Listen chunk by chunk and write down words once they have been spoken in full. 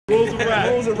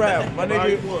rules of rap, my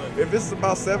nigga. If it's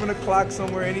about 7 o'clock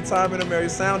somewhere, anytime in America,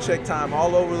 sound check time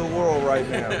all over the world right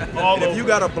now. And if you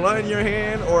got a blunt in your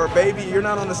hand or a baby, you're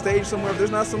not on the stage somewhere. If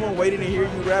there's not someone waiting to hear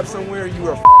you rap somewhere, you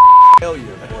are a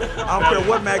failure. I don't care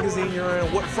what magazine you're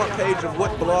in, what front page of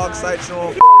what blog site you're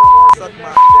on. Suck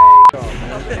my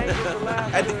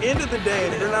At the end of the day,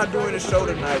 if you're not doing a show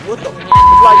tonight, what the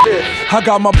like this? I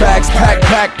got my bags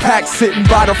packed, sitting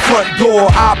by the front door.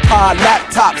 iPod,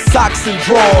 laptop, socks and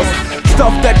drawers.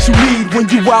 Stuff that you need when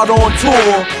you out on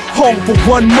tour. Home for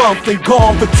 1 month and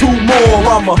gone for 2 more.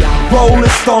 I'm a rolling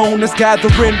stone that's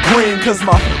gathering green, cause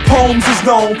my poems is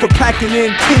known for packing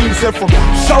in keys. And from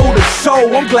show to show,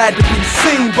 I'm glad to be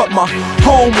seen, but my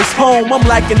home is home, I'm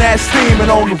lacking that steam. And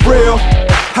on the real,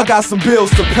 I got some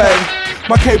bills to pay.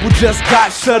 My cable just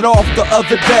got shut off the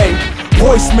other day.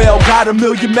 Voicemail got a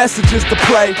million messages to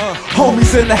play.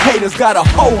 Homies and the haters got a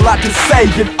whole lot to say.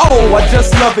 And oh, I just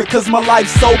love it cause my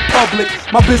life's so public.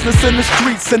 My business in the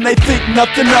streets and they think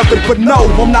nothing of it. But no,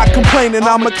 I'm not complaining,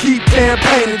 I'ma keep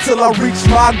campaigning till I reach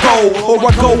my goal, or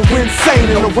I go insane.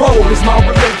 And the road is my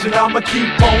religion, I'ma keep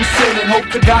on sinning. Hope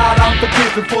to God I'm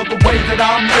forgiven for the way that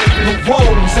I'm living. The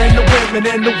roads and the women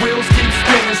and the wheels keep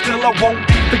spinning, still I won't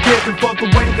be forgiven for the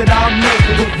way that I'm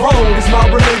living. The road is my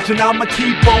religion, I'ma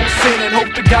keep on sinning.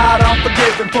 Hope to God I'm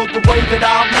forgiven for the way that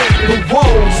I'm living. The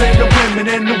roads and the women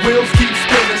and the wheels keep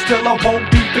spinning, still I won't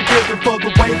be forgiven for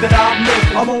the way that I'm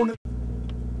living. I'm on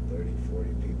 30,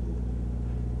 40 people.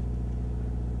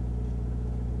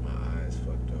 My eyes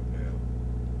fucked up now.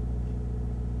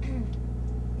 And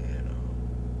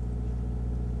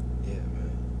yeah,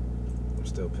 man, I'm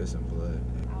still pissing blood.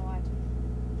 I'll watch it.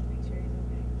 Make sure he's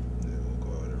okay. Yeah, we'll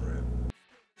go out and rap.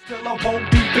 Still I won't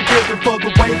be forgiven for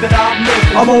the way that I'm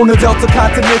living. I'm on a Delta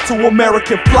Continental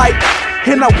American flight,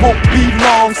 and I won't be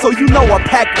long, so you know I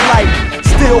pack light.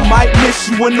 Still might miss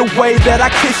you in the way that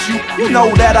I kiss you. You know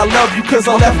that I love you cause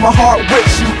I left my heart with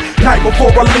you. Night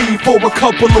before I leave for a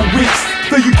couple of weeks,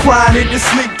 feel you crying in your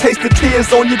sleep, taste the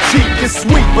tears on your cheek. It's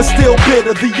sweet but still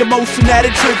bitter, the emotion that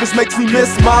it triggers makes me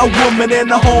miss my woman and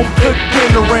the home cooked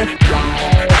dinner. And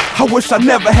I wish I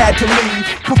never had to leave,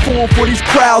 perform for these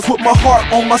crowds with my heart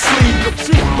on my sleeve.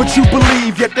 But you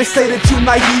believe, yet they say that you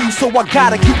naive, so I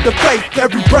gotta keep the faith.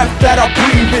 Every breath that I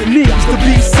breathe, it needs to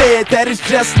be said that it's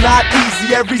just not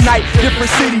easy. Every night,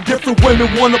 different city, different women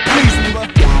wanna please me.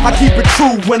 I keep it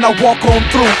true when I walk on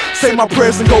through, say my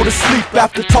prayers and go to sleep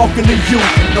after talking to you.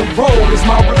 The road is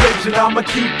my religion, I'ma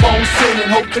keep on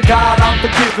sinning. Hope to God I'm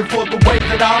forgiven for the way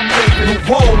that I'm living. The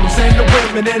roads and the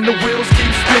women and the wheels keep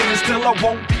spinning, still I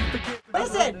won't be forgiven.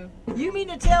 Listen, you mean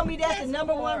to tell me that's the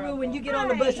 #1 rule when you get on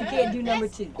the bus you can't do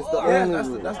 #2?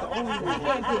 That's the only rule.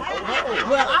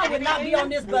 Well, I would not be on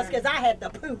this bus because I had to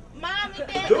poop.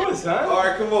 Do it, son. All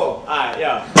right, come on. Alright,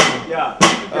 yeah.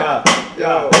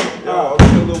 Yo, I'm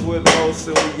chillin' with Los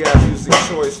and we got music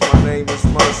choice. My name is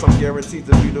Murs. I'm guaranteed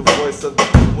to be the voice of the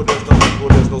people. There's no equal,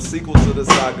 there's no sequel to the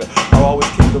saga. I always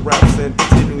keep the raps and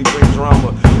continually bring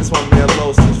drama. This my man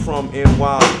Los is from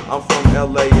NY. I'm from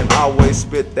LA and I always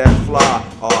spit that fly.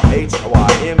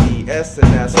 R-H-Y-M-E-S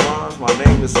and that's rhymes. My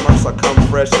name is Murs. I come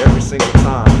fresh every single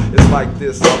time. It's like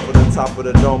this, off of the top of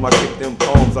the dome. I kick them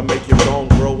poems, I make your dome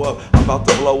grow up. I'm about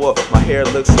to blow up. My hair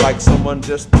looks like someone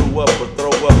just threw up or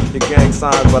throw up the gang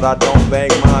signs, but I don't bang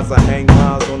mines. I hang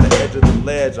mines on the edge of the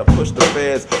ledge. I push the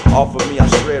feds off of me. I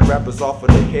shred rappers off of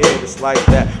the head. It's like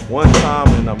that one time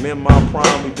and I'm in my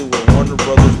prime. We doing Warner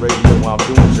Brothers Radio while I'm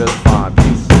doing just fine.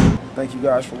 Peace. Thank you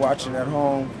guys for watching at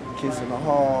home. Kids in the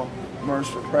Hall, Murs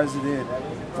for President,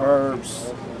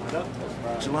 Verbs,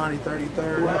 Jelani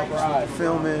 33rd, helped us with the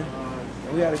filming.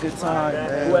 And we had a good time,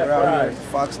 man. We're out here at the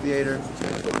Fox Theater.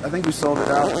 I think we sold it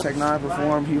out. Tech 9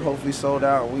 performed. He hopefully sold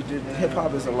out. We did. Hip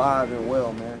hop is alive and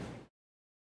well, man.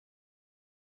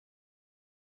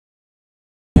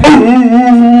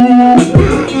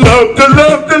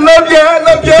 Love, yeah,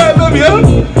 love, yeah, love, yeah.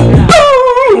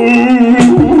 Ooh,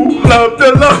 love,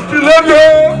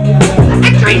 yeah. I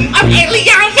dream of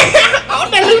aliens on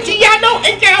the Luciano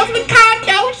and girls with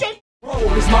condos.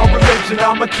 Road is my religion,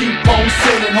 I'ma keep on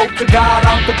sinning. Hope to God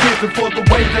I'm forgiven for the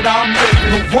way that I'm living.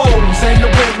 The roads and the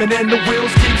women and the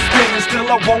wheels keep spinning, still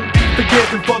I won't be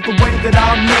forgiven for the way that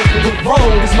I'm living. The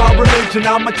road is my religion,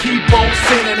 I'ma keep on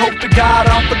sinning. Hope to God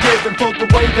I'm forgiven for the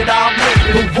way that I'm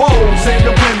living. The roads and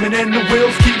the women and the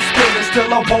wheels keep spinning, still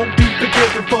I won't be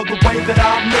forgiven for the way that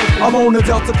I'm living. I'm on a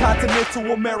Delta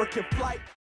Continental American flight.